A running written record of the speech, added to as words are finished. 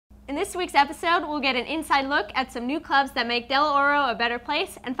In this week's episode, we'll get an inside look at some new clubs that make Del Oro a better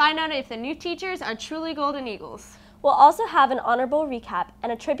place and find out if the new teachers are truly Golden Eagles. We'll also have an honorable recap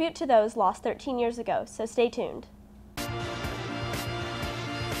and a tribute to those lost 13 years ago, so stay tuned.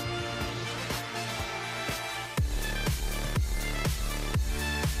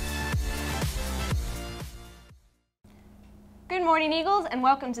 Good morning, Eagles, and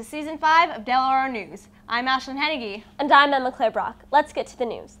welcome to Season 5 of Del Oro News. I'm Ashlyn Hennigy. And I'm Emma Claire Brock. Let's get to the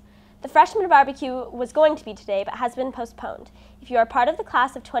news. The freshman barbecue was going to be today, but has been postponed. If you are part of the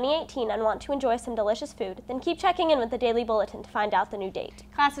class of 2018 and want to enjoy some delicious food, then keep checking in with the Daily Bulletin to find out the new date.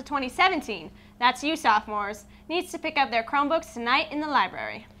 Class of 2017, that's you sophomores, needs to pick up their Chromebooks tonight in the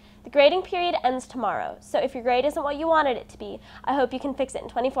library. The grading period ends tomorrow, so if your grade isn't what you wanted it to be, I hope you can fix it in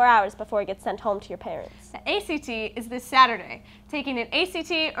 24 hours before it gets sent home to your parents. The ACT is this Saturday. Taking an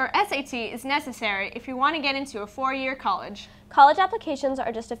ACT or SAT is necessary if you want to get into a 4-year college. College applications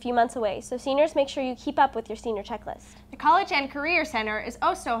are just a few months away, so seniors, make sure you keep up with your senior checklist. The College and Career Center is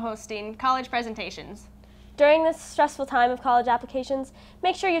also hosting college presentations. During this stressful time of college applications,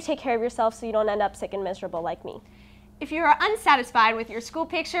 make sure you take care of yourself so you don't end up sick and miserable like me. If you are unsatisfied with your school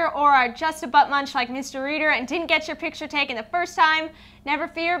picture or are just a butt munch like Mr. Reader and didn't get your picture taken the first time, never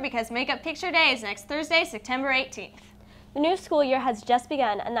fear because Makeup Picture Day is next Thursday, September 18th. The new school year has just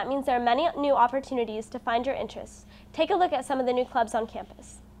begun, and that means there are many new opportunities to find your interests. Take a look at some of the new clubs on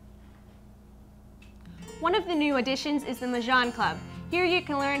campus. One of the new additions is the Mahjong Club. Here you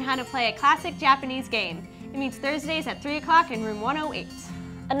can learn how to play a classic Japanese game. It meets Thursdays at 3 o'clock in room 108.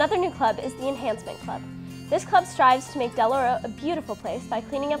 Another new club is the Enhancement Club. This club strives to make Del Oro a beautiful place by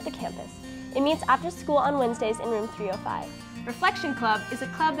cleaning up the campus. It meets after school on Wednesdays in room 305. Reflection Club is a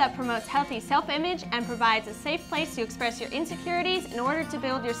club that promotes healthy self-image and provides a safe place to express your insecurities in order to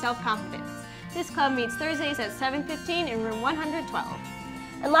build your self-confidence. This club meets Thursdays at 7:15 in room 112.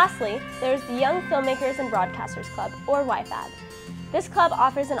 And lastly, there's the Young Filmmakers and Broadcasters Club, or YFAB. This club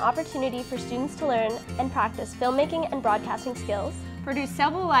offers an opportunity for students to learn and practice filmmaking and broadcasting skills, produce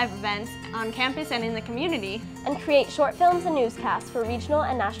several live events on campus and in the community, and create short films and newscasts for regional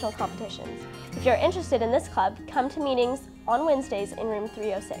and national competitions. If you're interested in this club, come to meetings on Wednesdays in room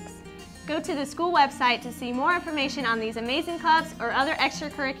 306. Go to the school website to see more information on these amazing clubs or other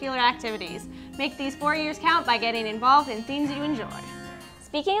extracurricular activities. Make these 4 years count by getting involved in things you enjoy.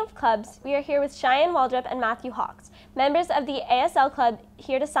 Speaking of clubs, we are here with Cheyenne Waldrop and Matthew Hawks, members of the ASL Club,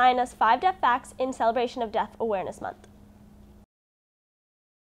 here to sign us 5 deaf facts in celebration of Deaf Awareness Month.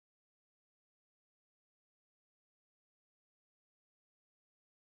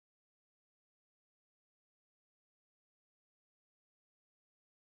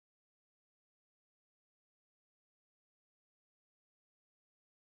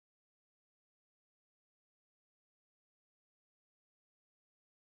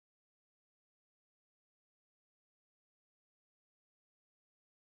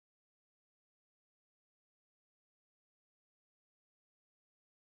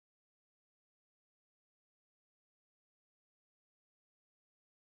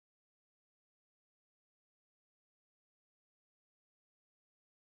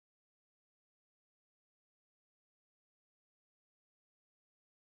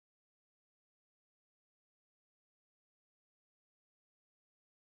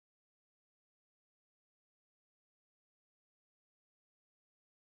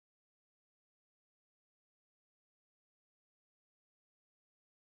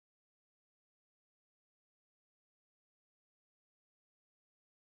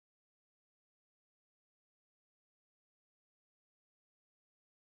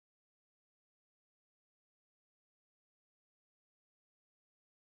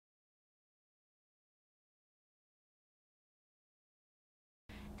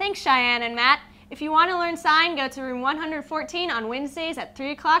 Thanks, Cheyenne and Matt. If you want to learn sign, go to room 114 on Wednesdays at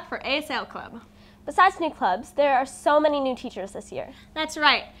 3 o'clock for ASL Club. Besides new clubs, there are so many new teachers this year. That's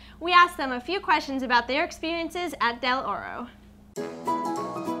right. We asked them a few questions about their experiences at Del Oro.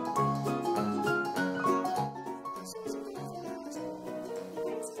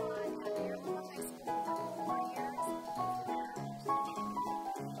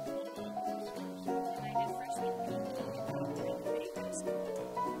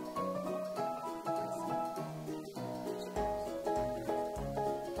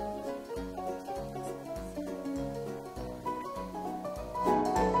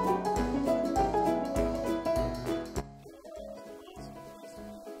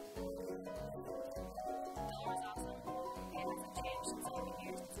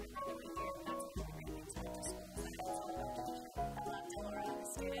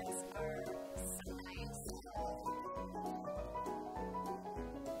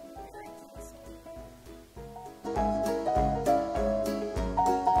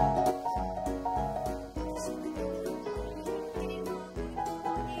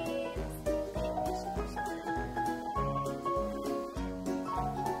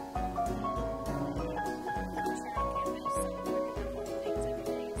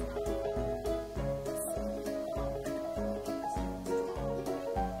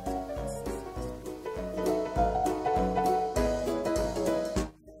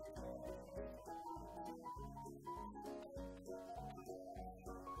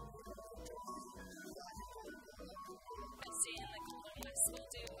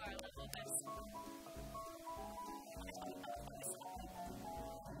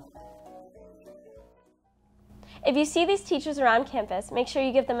 If you see these teachers around campus, make sure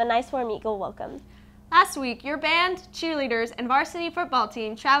you give them a nice warm Eagle welcome. Last week, your band, cheerleaders, and varsity football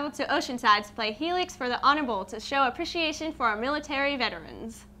team traveled to Oceanside to play Helix for the Honor Bowl to show appreciation for our military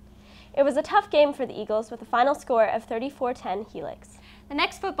veterans. It was a tough game for the Eagles with a final score of 34-10 Helix. The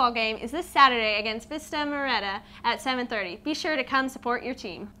next football game is this Saturday against Vista Moretta at 7:30. Be sure to come support your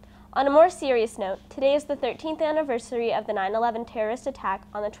team. On a more serious note, today is the 13th anniversary of the 9/11 terrorist attack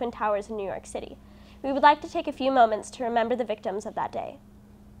on the Twin Towers in New York City. We would like to take a few moments to remember the victims of that day.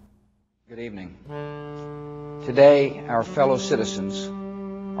 Good evening. Today, our fellow citizens,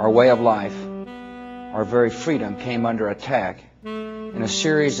 our way of life, our very freedom came under attack in a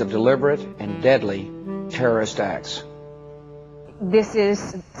series of deliberate and deadly terrorist acts. This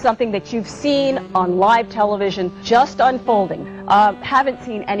is something that you've seen on live television just unfolding. Haven't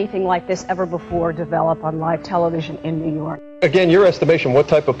seen anything like this ever before develop on live television in New York. Again, your estimation, what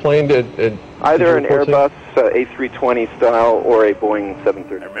type of plane did either an Airbus A320 style or a Boeing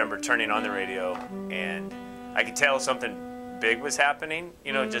 737. I remember turning on the radio and I could tell something big was happening,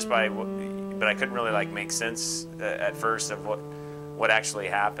 you know, just by, but I couldn't really like make sense at first of what actually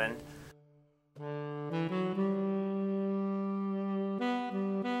happened.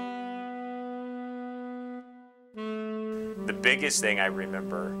 The biggest thing I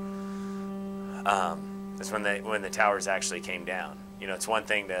remember is when the towers actually came down. You know, it's one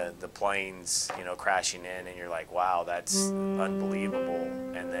thing the planes, you know, crashing in and you're like, wow, that's unbelievable.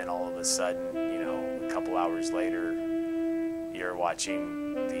 And then all of a sudden, you know, a couple hours later, you're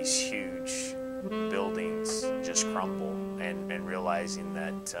watching these huge buildings just crumble and realizing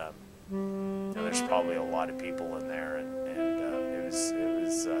that you know, there's probably a lot of people in there, and it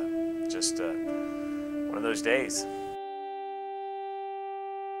was just one of those days.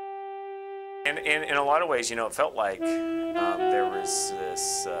 And in a lot of ways, you know, it felt like there was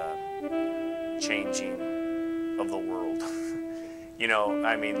this changing of the world. You know,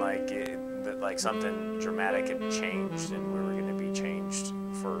 I mean, like something dramatic had changed, and we were going to be changed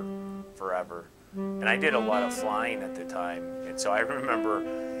for forever. And I did a lot of flying at the time, and so I remember,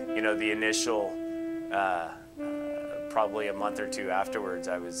 you know, the initial, probably a month or two afterwards,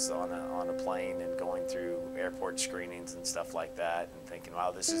 I was on a plane and going through airport screenings and stuff like that, and thinking,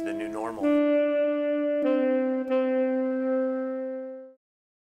 wow, this is the new normal.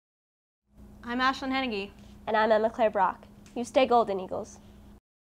 I'm Ashlyn Hennigy. And I'm Emma Claire Brock. You stay golden, Eagles.